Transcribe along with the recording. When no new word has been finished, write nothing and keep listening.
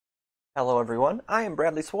Hello everyone, I am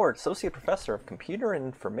Bradley Sward, Associate Professor of Computer and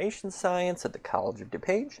Information Science at the College of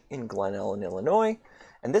DuPage in Glen Ellen, Illinois.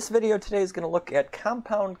 And this video today is going to look at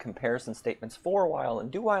compound comparison statements for while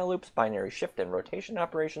and do-while loops, binary shift and rotation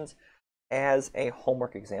operations as a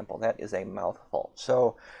homework example. That is a mouthful.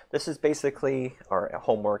 So this is basically, or a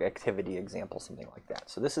homework activity example, something like that.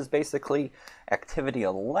 So this is basically activity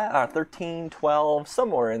 13, 12,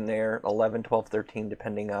 somewhere in there, 11, 12, 13,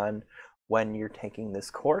 depending on when you're taking this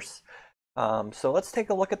course. So let's take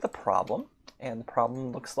a look at the problem. And the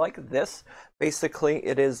problem looks like this. Basically,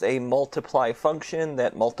 it is a multiply function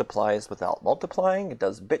that multiplies without multiplying. It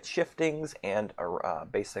does bit shiftings and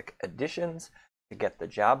basic additions to get the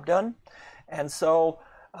job done. And so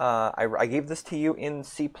I gave this to you in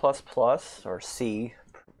C++ or C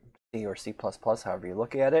or C++, however you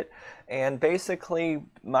look at it. And basically,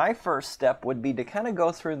 my first step would be to kind of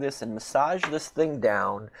go through this and massage this thing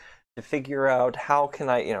down to figure out how can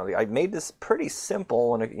I made this pretty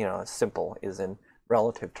simple, and simple is in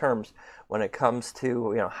relative terms when it comes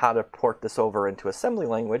to how to port this over into assembly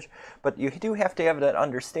language. But you do have to have that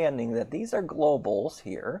understanding that these are globals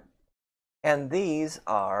here, and these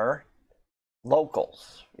are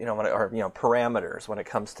locals, parameters when it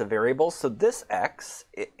comes to variables. So this x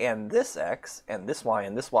and this x and this y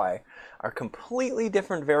and this y are completely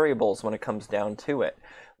different variables when it comes down to it.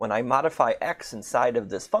 When I modify x inside of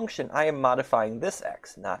this function, I am modifying this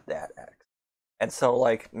x, not that x. And so,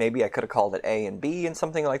 like, maybe I could have called it a and b and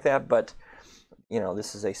something like that, but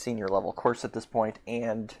this is a senior level course at this point,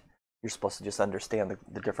 and you're supposed to just understand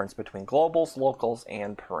the difference between globals, locals,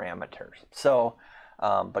 and parameters. So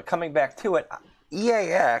but coming back to it,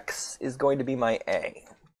 EAX is going to be my A,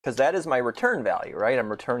 because that is my return value, right? I'm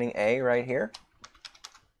returning A right here.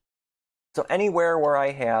 So anywhere where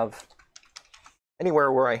I have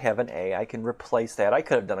an A, I can replace that. I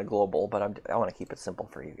could have done a global, but I want to keep it simple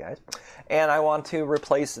for you guys. And I want to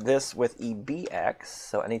replace this with EBX.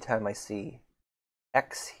 So anytime I see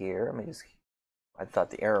X here, I thought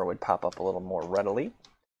the arrow would pop up a little more readily.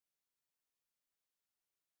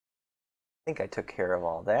 I think I took care of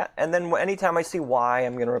all that. And then anytime I see Y,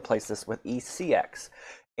 I'm going to replace this with ECX.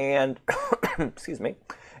 And, excuse me.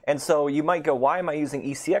 And so you might go, why am I using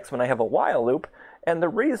ECX when I have a while loop? And the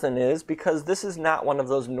reason is because this is not one of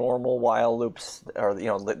those normal while loops, or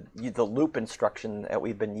the loop instruction that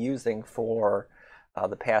we've been using for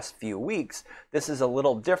the past few weeks. This is a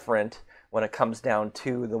little different when it comes down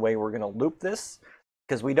to the way we're going to loop this,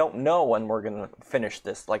 because we don't know when we're going to finish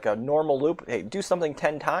this. Like a normal loop, hey, do something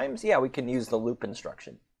 10 times, yeah, we can use the loop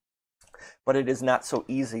instruction. But it is not so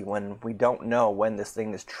easy when we don't know when this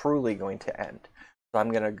thing is truly going to end. So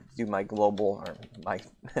I'm going to do my global, or my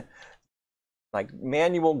my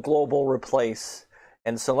manual global replace.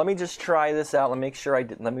 And so let me just try this out. Let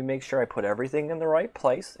me make sure I put everything in the right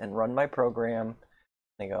place and run my program.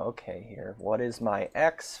 I go, okay, here, what is my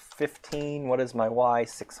X? 15. What is my Y?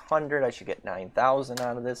 600. I should get 9,000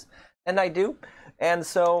 out of this. And I do. And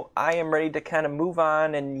so I am ready to kind of move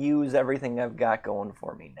on and use everything I've got going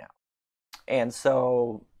for me now. And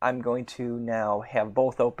so I'm going to now have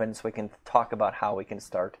both open so we can talk about how we can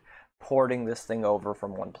start porting this thing over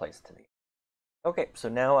from one place to the other. Okay, so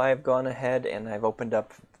now I've gone ahead and I've opened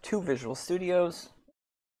up two Visual Studios.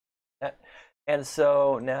 And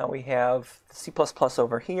so now we have C++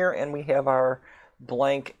 over here, and we have our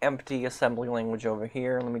blank, empty assembly language over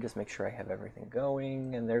here. Let me just make sure I have everything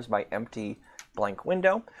going. And there's my empty blank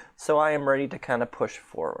window. So I am ready to kind of push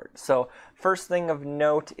forward. So first thing of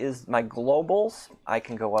note is my globals. I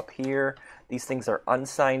can go up here. These things are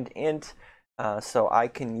unsigned int. So I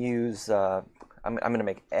can use, I'm going to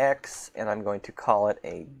make X, and I'm going to call it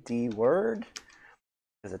a D word,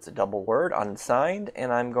 because it's a double word, unsigned,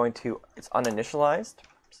 and I'm going to, it's uninitialized,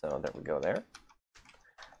 so there we go there.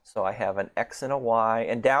 So I have an X and a Y,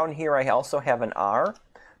 and down here I also have an R,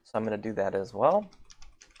 so I'm going to do that as well.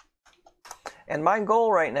 And my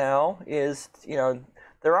goal right now is,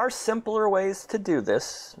 there are simpler ways to do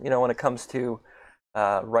this, when it comes to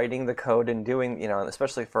writing the code and doing,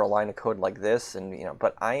 especially for a line of code like this, and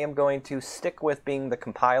but I am going to stick with being the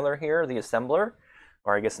compiler here, the assembler,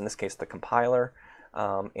 or I guess in this case the compiler.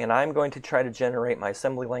 And I'm going to try to generate my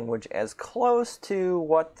assembly language as close to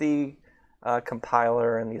what the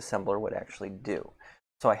compiler and the assembler would actually do.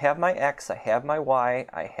 So I have my X, I have my Y,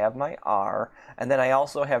 I have my R, and then I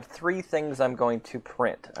also have three things I'm going to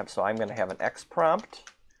print. So I'm going to have an X prompt,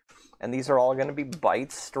 and these are all going to be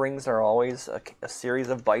bytes. Strings are always a series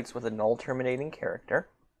of bytes with a null terminating character.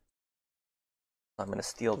 I'm going to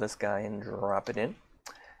steal this guy and drop it in.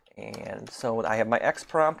 And so I have my X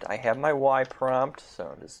prompt, I have my Y prompt,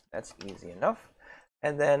 so that's easy enough.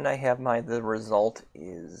 And then I have the result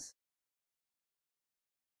is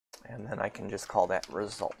And then I can just call that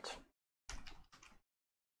result.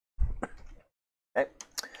 Okay.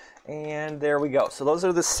 And there we go. So those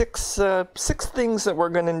are the six things that we're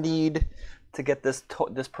going to need to get this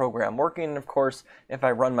program working. Of course, if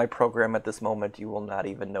I run my program at this moment, you will not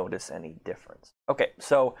even notice any difference. Okay,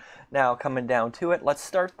 so now coming down to it, let's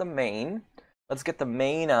start the main. Let's get the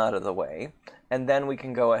main out of the way, and then we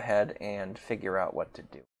can go ahead and figure out what to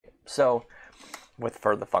do. So,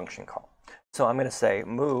 for the function call. So I'm going to say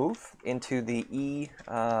move into the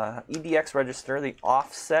EDX register, the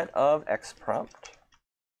offset of X prompt,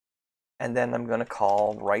 and then I'm going to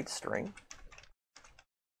call write string.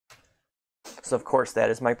 So of course that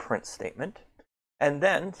is my print statement. And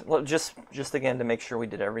then, well, just again to make sure we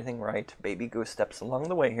did everything right, baby goose steps along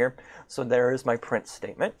the way here. So there is my print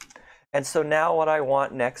statement. And so now what I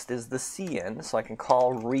want next is the cin, so I can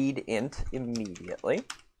call readInt immediately.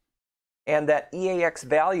 And that EAX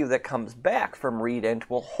value that comes back from readInt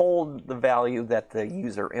will hold the value that the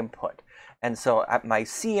user input. And so my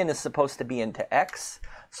cin is supposed to be into X,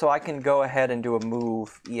 so I can go ahead and do a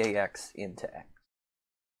move EAX into X.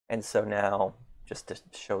 And so now, just to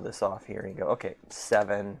show this off here, you go, okay,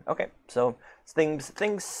 7. Okay, so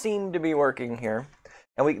things seem to be working here.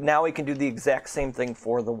 And now we can do the exact same thing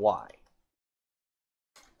for the Y.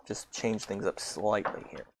 Just change things up slightly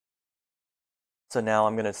here. So now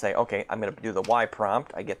I'm going to say, okay, I'm going to do the Y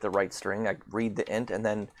prompt. I get the write string, I read the int, and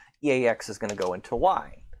then EAX is going to go into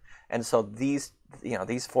Y. And so these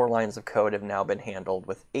 4 lines of code have now been handled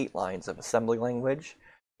with 8 lines of assembly language.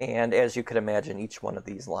 And as you could imagine, each one of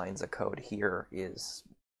these lines of code here is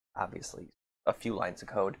obviously a few lines of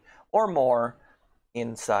code or more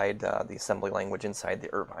inside the assembly language inside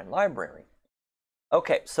the Irvine library.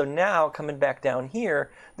 Okay, so now coming back down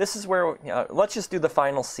here, this is where, let's just do the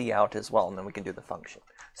final cout as well, and then we can do the function.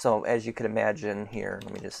 So as you can imagine here,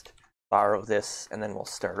 let me just borrow this, and then we'll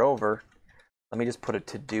start over. Let me just put a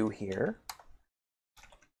to-do here.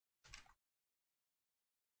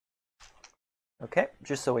 Okay,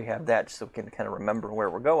 just so we have that, just so we can kind of remember where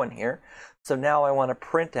we're going here. So now I want to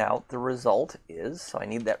print out the result is, so I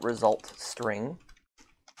need that result string.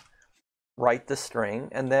 Write the string,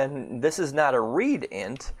 and then this is not a read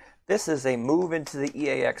int, this is a move into the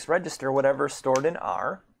EAX register, whatever's stored in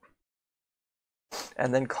R,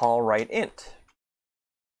 and then call write int.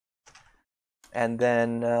 And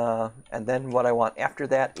then what I want after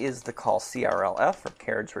that is the call CRLF, or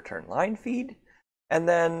carriage return line feed, and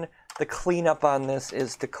then the cleanup on this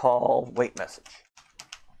is to call wait message.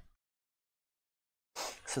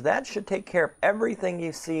 So that should take care of everything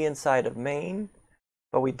you see inside of main.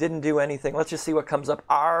 But we didn't do anything. Let's just see what comes up.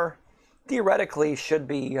 R theoretically should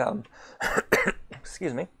be,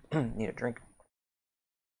 excuse me, need a drink.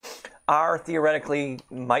 R theoretically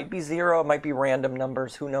might be 0, might be random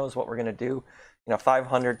numbers. Who knows what we're going to do?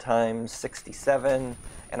 500 times 67,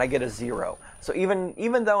 and I get a 0. So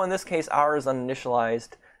even though in this case R is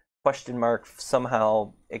uninitialized, question mark,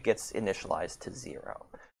 somehow it gets initialized to 0.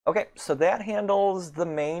 Okay, so that handles the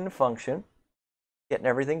main function. Getting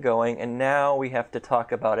everything going, and now we have to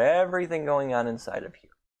talk about everything going on inside of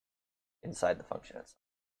here, inside the function itself.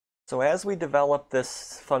 So as we develop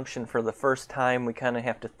this function for the first time, we kind of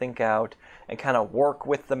have to think out and kind of work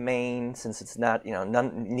with the main, since it's not,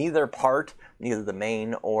 neither the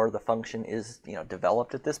main or the function is,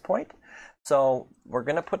 developed at this point. So we're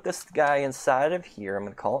going to put this guy inside of here. I'm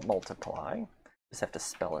going to call it multiply. Just have to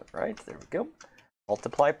spell it right. There we go.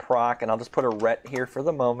 Multiply proc, and I'll just put a ret here for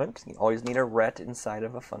the moment. You always need a ret inside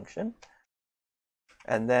of a function.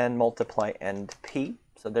 And then multiply end p.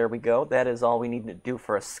 So there we go. That is all we need to do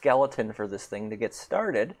for a skeleton for this thing to get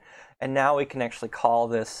started. And now we can actually call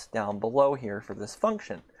this down below here for this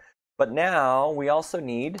function. But now we also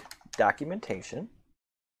need documentation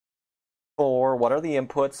for what are the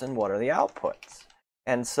inputs and what are the outputs.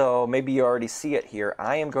 And so maybe you already see it here.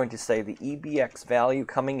 I am going to say the EBX value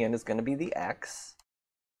coming in is going to be the X.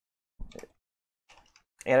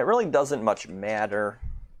 And it really doesn't much matter,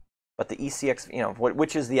 but the ECX,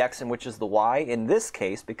 which is the X and which is the Y in this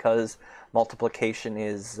case, because multiplication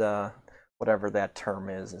is whatever that term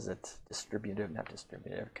is. Is it distributive, not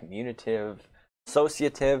distributive, commutative,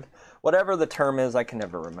 associative, whatever the term is, I can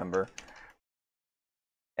never remember.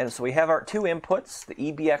 And so we have our 2 inputs, the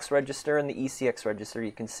EBX register and the ECX register,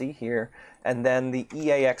 you can see here, and then the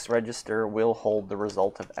EAX register will hold the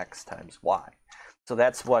result of X times Y. So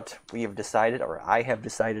that's what we have decided, or I have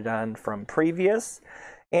decided on from previous.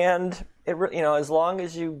 And it, as long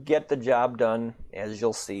as you get the job done, as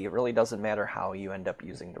you'll see, it really doesn't matter how you end up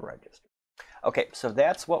using the register. Okay, so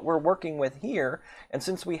that's what we're working with here. And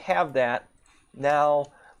since we have that, now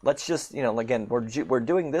let's just, again, we're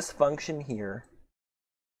doing this function here.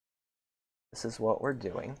 This is what we're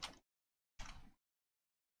doing.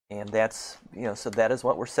 And that's, so that is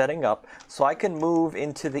what we're setting up. So I can move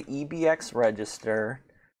into the EBX register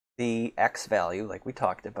the X value, like we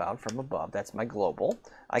talked about from above. That's my global.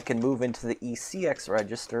 I can move into the ECX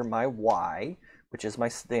register my Y, which is my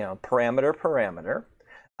parameter.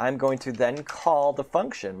 I'm going to then call the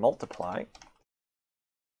function multiply.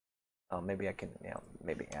 Oh, maybe I can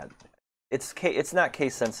maybe add. It's not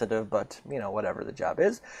case sensitive, but whatever the job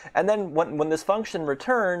is. And then when this function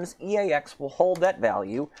returns, EAX will hold that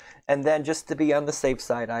value, and then just to be on the safe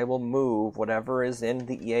side, I will move whatever is in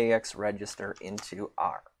the EAX register into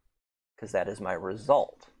R, because that is my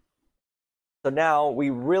result. So now we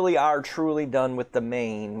really are truly done with the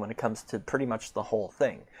main when it comes to pretty much the whole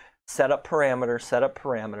thing. Set up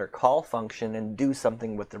parameter, call function, and do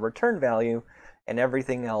something with the return value, and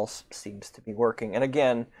everything else seems to be working. And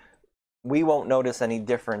again, we won't notice any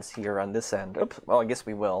difference here on this end. Oops, well, I guess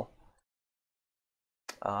we will.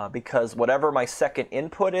 Because whatever my second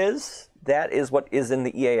input is, that is what is in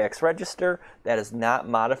the EAX register. That is not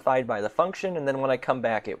modified by the function, and then when I come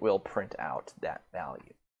back, it will print out that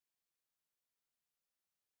value.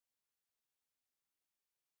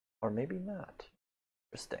 Or maybe not.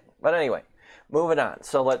 Interesting. But anyway, moving on.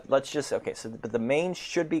 So let's just, okay, so the main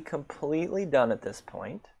should be completely done at this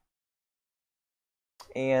point.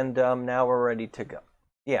 And now we're ready to go.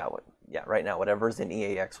 Yeah, right now whatever's in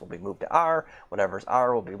EAX will be moved to R. Whatever's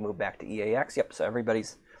R will be moved back to EAX. Yep, so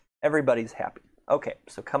everybody's happy. Okay,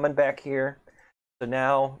 so coming back here. So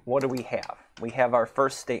now what do we have? We have our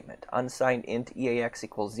first statement, unsigned int EAX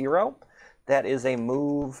equals 0. That is a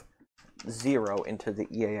move 0 into the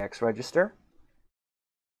EAX register.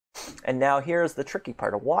 And now here's the tricky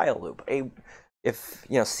part, a while loop. If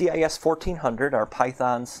CIS2420, our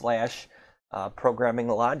Python / programming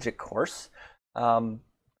logic course, when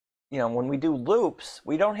we do loops,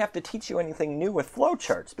 we don't have to teach you anything new with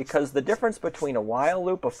flowcharts, because the difference between a while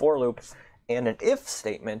loop, a for loop, and an if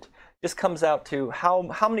statement just comes out to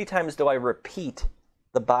how many times do I repeat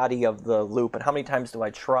the body of the loop, and how many times do I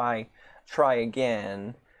try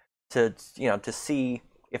again to see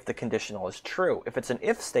if the conditional is true. If it's an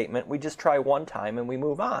if statement, we just try one time and we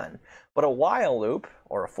move on. But a while loop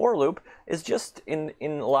or a for loop is just, in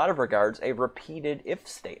a lot of regards, a repeated if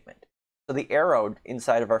statement. So the arrow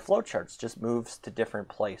inside of our flowcharts just moves to different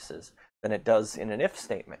places than it does in an if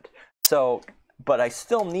statement. So, but I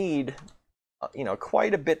still need,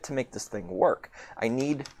 quite a bit to make this thing work. I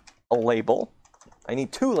need a label. I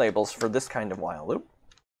need two labels for this kind of while loop.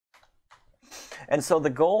 And so the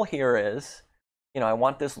goal here is, I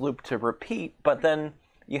want this loop to repeat, but then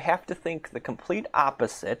you have to think the complete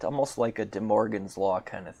opposite, almost like a De Morgan's law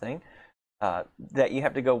kind of thing, that you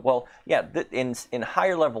have to go, well, yeah, in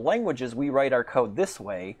higher level languages, we write our code this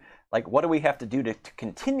way. Like, what do we have to do to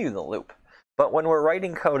continue the loop? But when we're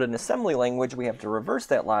writing code in assembly language, we have to reverse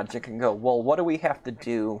that logic and go, well, what do we have to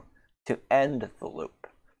do to end the loop?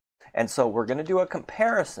 And so we're going to do a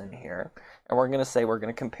comparison here, and we're going to say we're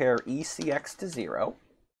going to compare ECX to 0.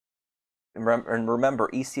 And remember,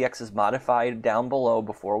 ECX is modified down below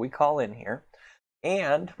before we call in here.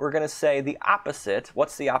 And we're going to say the opposite.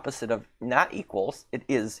 What's the opposite of not equals? It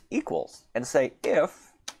is equals. And say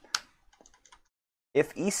if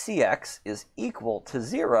ECX is equal to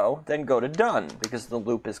 0, then go to done, because the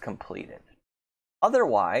loop is completed.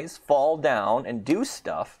 Otherwise, fall down and do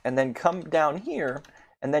stuff, and then come down here,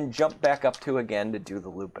 and then jump back up to again to do the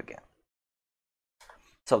loop again.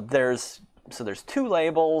 So there's 2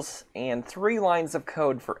 labels and 3 lines of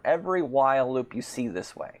code for every while loop you see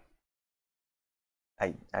this way.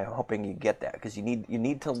 I'm hoping you get that, because you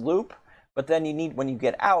need to loop, but then when you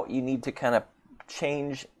get out, you need to kind of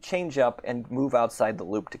change up and move outside the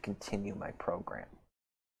loop to continue my program.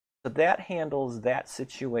 So that handles that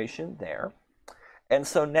situation there. And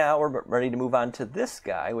so now we're ready to move on to this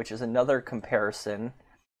guy, which is another comparison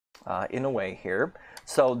in a way here.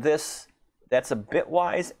 So that's a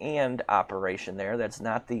bitwise AND operation there. That's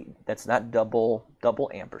not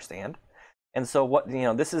double ampersand. And so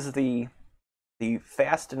this is the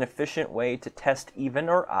fast and efficient way to test even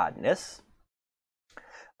or oddness.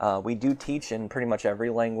 We do teach in pretty much every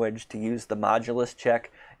language to use the modulus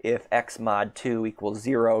check. If x mod 2 equals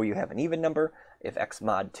 0, you have an even number. If x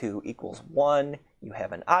mod 2 equals 1, you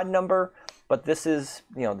have an odd number. But this is,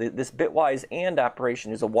 this bitwise AND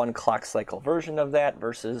operation is a 1 clock cycle version of that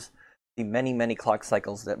versus the many clock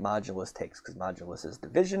cycles that modulus takes, because modulus is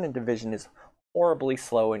division, and division is horribly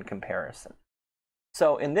slow in comparison.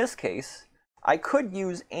 So in this case, I could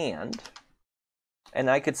use and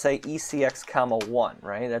I could say ECX comma 1,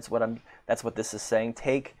 right? That's what this is saying.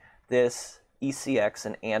 Take this ECX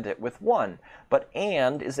and AND it with 1. But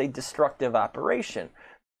AND is a destructive operation.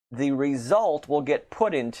 The result will get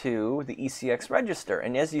put into the ECX register.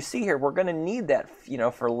 And as you see here, we're going to need that,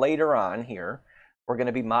 for later on here. We're going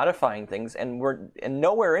to be modifying things, and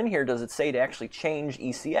nowhere in here does it say to actually change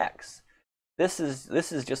ECX. This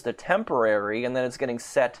is just a temporary, and then it's getting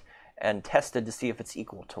set and tested to see if it's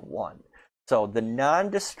equal to 1. So the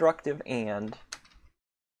non-destructive AND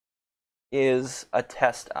is a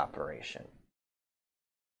test operation.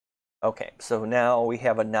 Okay, so now we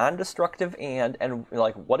have a non-destructive and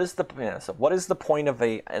like what is the point of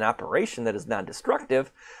an operation that is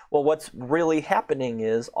non-destructive? Well, what's really happening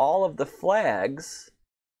is all of the flags,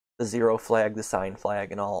 the 0 flag, the sign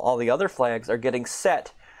flag, and all the other flags are getting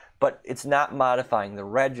set, but it's not modifying the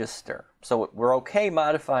register. So we're okay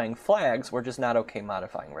modifying flags, we're just not okay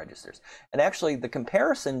modifying registers. And actually the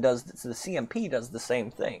comparison the CMP does the same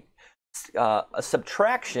thing. A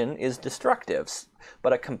subtraction is destructive,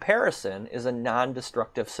 but a comparison is a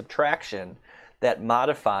non-destructive subtraction that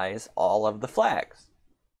modifies all of the flags.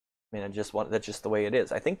 I mean, that's just the way it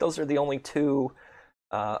is. I think those are the only two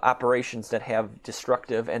operations that have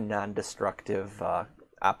destructive and non-destructive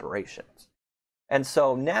operations. And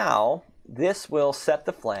so now this will set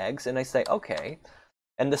the flags, and I say, okay,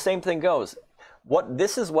 and the same thing goes.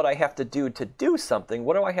 This is what I have to do something.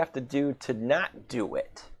 What do I have to do to not do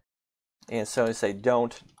it? And so I say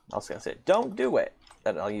don't do it.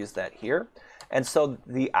 And I'll use that here. And so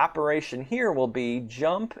the operation here will be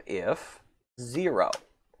jump if 0.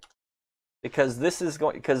 Because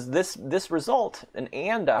this result, an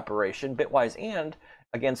AND operation, bitwise AND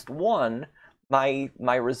against 1,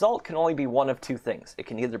 my result can only be one of two things. It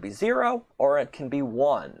can either be 0 or it can be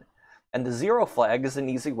 1. And the 0 flag is an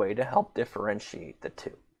easy way to help differentiate the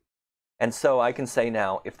two. And so I can say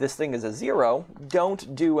now, if this thing is a 0,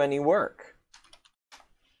 don't do any work.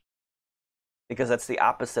 Because that's the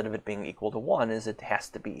opposite of it being equal to 1, is it has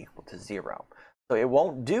to be equal to 0. So it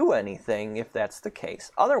won't do anything if that's the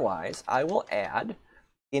case. Otherwise, I will add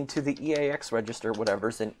into the EAX register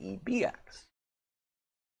whatever's in EBX.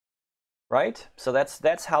 Right? So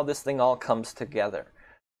that's how this thing all comes together.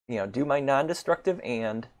 Do my non-destructive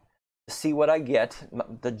AND, see what I get.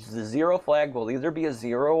 The 0 flag will either be a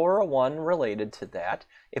 0 or a 1 related to that.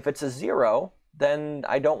 If it's a 0, then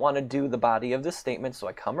I don't want to do the body of this statement, so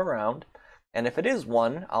I come around. And if it is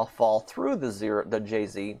 1, I'll fall through the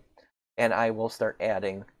JZ, and I will start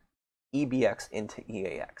adding EBX into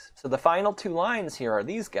EAX. So the final two lines here are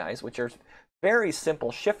these guys, which are very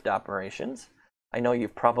simple shift operations. I know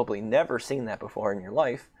you've probably never seen that before in your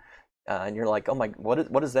life. And you're like, oh my,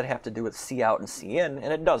 what does that have to do with C out and C in?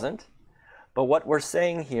 And it doesn't. But what we're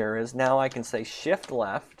saying here is now I can say shift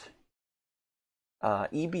left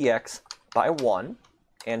EBX by 1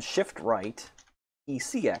 and shift right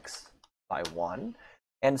ECX by 1.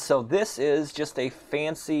 And so this is just a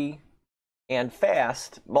fancy and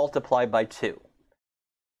fast multiply by 2.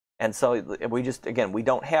 And so we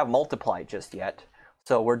don't have multiply just yet.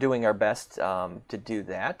 So we're doing our best to do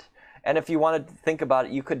that. And if you want to think about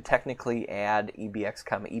it, you could technically add EBX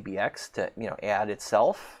comma EBX to add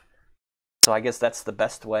itself. So I guess that's the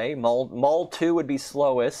best way. Mul2 would be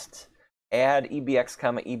slowest. Add EBX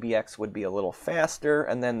comma EBX would be a little faster,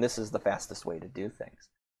 and then this is the fastest way to do things.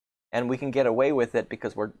 And we can get away with it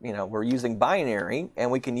because we're using binary, and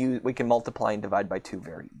we can multiply and divide by 2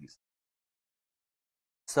 very easily.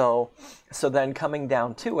 So then coming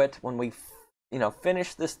down to it, when we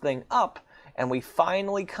finish this thing up, and we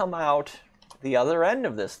finally come out the other end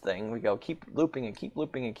of this thing, we go keep looping and keep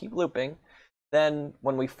looping and keep looping. Then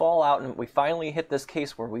when we fall out and we finally hit this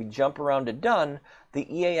case where we jump around to done, the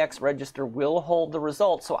EAX register will hold the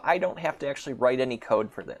result, so I don't have to actually write any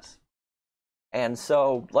code for this. And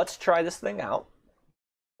so let's try this thing out.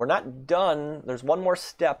 We're not done. There's one more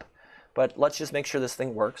step, but let's just make sure this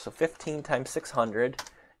thing works. So 15 times 600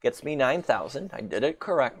 gets me 9,000. I did it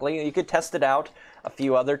correctly. You could test it out a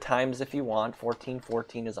few other times if you want.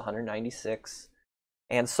 1414 is 196,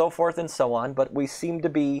 and so forth and so on. But we seem to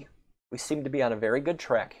be on a very good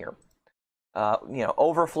track here.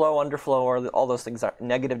 Overflow, underflow, or all those things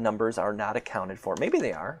negative numbers are not accounted for. Maybe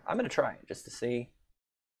they are. I'm going to try it just to see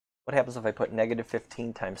what happens if I put negative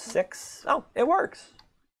 15 times 6. Oh, it works.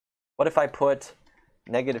 What if I put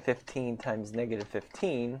negative 15 times negative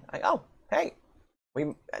 15? Hey,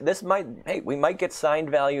 we might get signed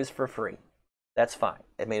values for free. That's fine.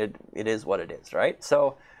 It is what it is, right?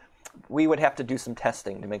 So we would have to do some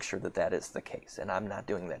testing to make sure that that is the case. And I'm not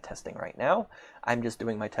doing that testing right now. I'm just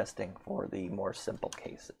doing my testing for the more simple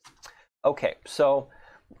cases. Okay, so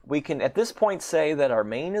we can at this point say that our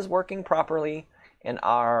main is working properly and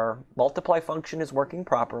our multiply function is working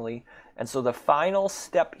properly. And so the final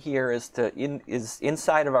step here is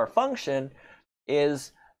inside of our function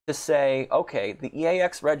is to say, okay, the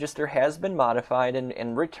EAX register has been modified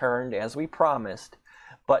and returned as we promised.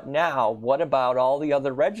 But now, what about all the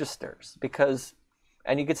other registers? Because,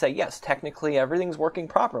 and you could say, yes, technically everything's working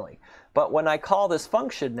properly. But when I call this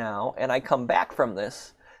function now, and I come back from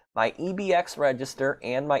this, my EBX register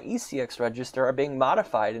and my ECX register are being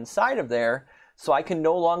modified inside of there, so I can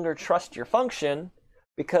no longer trust your function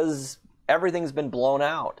because everything's been blown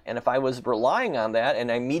out. And if I was relying on that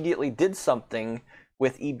and I immediately did something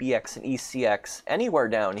with EBX and ECX anywhere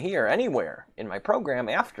down here, anywhere in my program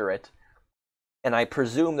after it, and I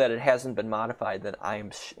presume that it hasn't been modified, then I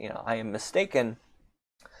am mistaken,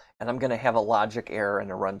 and I'm going to have a logic error and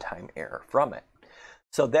a runtime error from it.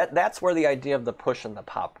 So that's where the idea of the push and the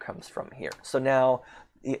pop comes from here. So now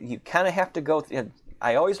you kind of have to go through.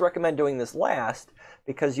 I always recommend doing this last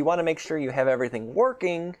because you want to make sure you have everything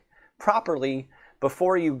working properly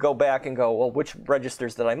before you go back and go, well, which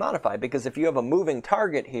registers did I modify? Because if you have a moving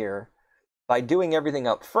target here, by doing everything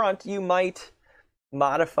up front, you might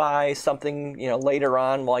modify something later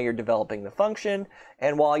on while you're developing the function,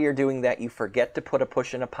 and while you're doing that you forget to put a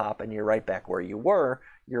push and a pop and you're right back where you were.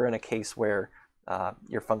 You're in a case where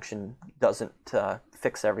your function doesn't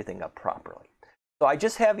fix everything up properly. So I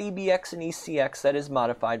just have EBX and ECX that is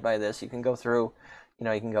modified by this. You can go through, you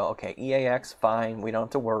can go, okay, EAX, fine, we don't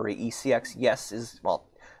have to worry. ECX, yes,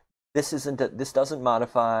 this doesn't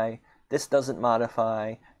modify. This doesn't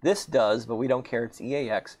modify. This does, but we don't care. It's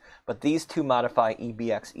EAX. But these two modify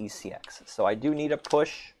EBX, ECX. So I do need a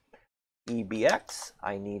push EBX.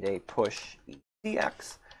 I need a push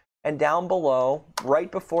ECX. And down below,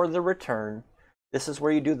 right before the return, this is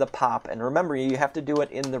where you do the pop. And remember, you have to do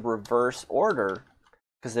it in the reverse order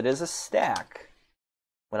because it is a stack.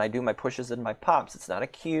 When I do my pushes and my pops, it's not a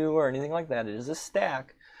queue or anything like that. It is a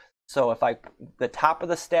stack. So if the top of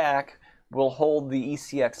the stack will hold the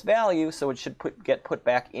ECX value, so it should get put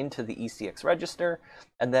back into the ECX register,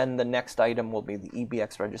 and then the next item will be the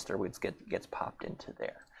EBX register, which gets popped into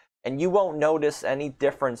there. And you won't notice any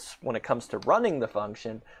difference when it comes to running the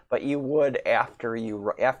function, but you would after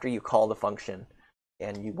you call the function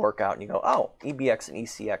and you work out and you go, oh, EBX and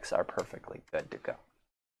ECX are perfectly good to go.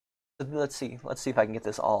 So let's see if I can get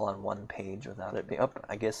this all on one page without it being,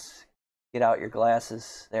 I guess, get out your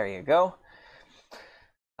glasses. There you go.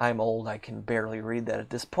 I'm old, I can barely read that at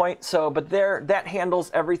this point. So, but that handles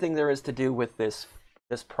everything there is to do with this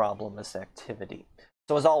problem, this activity.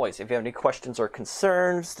 So as always, if you have any questions or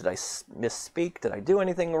concerns, did I misspeak, did I do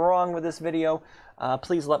anything wrong with this video,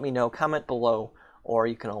 please let me know, comment below, or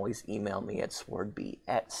you can always email me at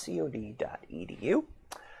swardb@cod.edu.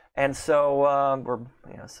 And so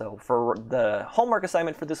so for the homework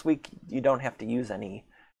assignment for this week, you don't have to use a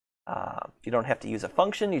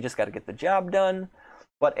function, you just got to get the job done.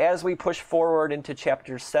 But as we push forward into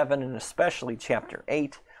Chapter 7 and especially Chapter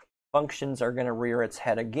 8, functions are going to rear its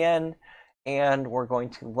head again, and we're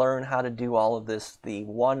going to learn how to do all of this the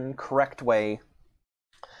one correct way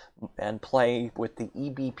and play with the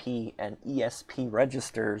EBP and ESP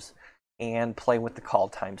registers and play with the call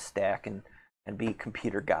time stack and be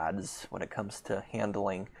computer gods when it comes to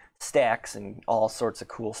handling stacks and all sorts of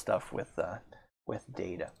cool stuff with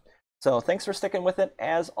data. So thanks for sticking with it,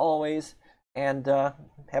 as always. And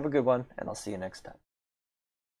have a good one, and I'll see you next time.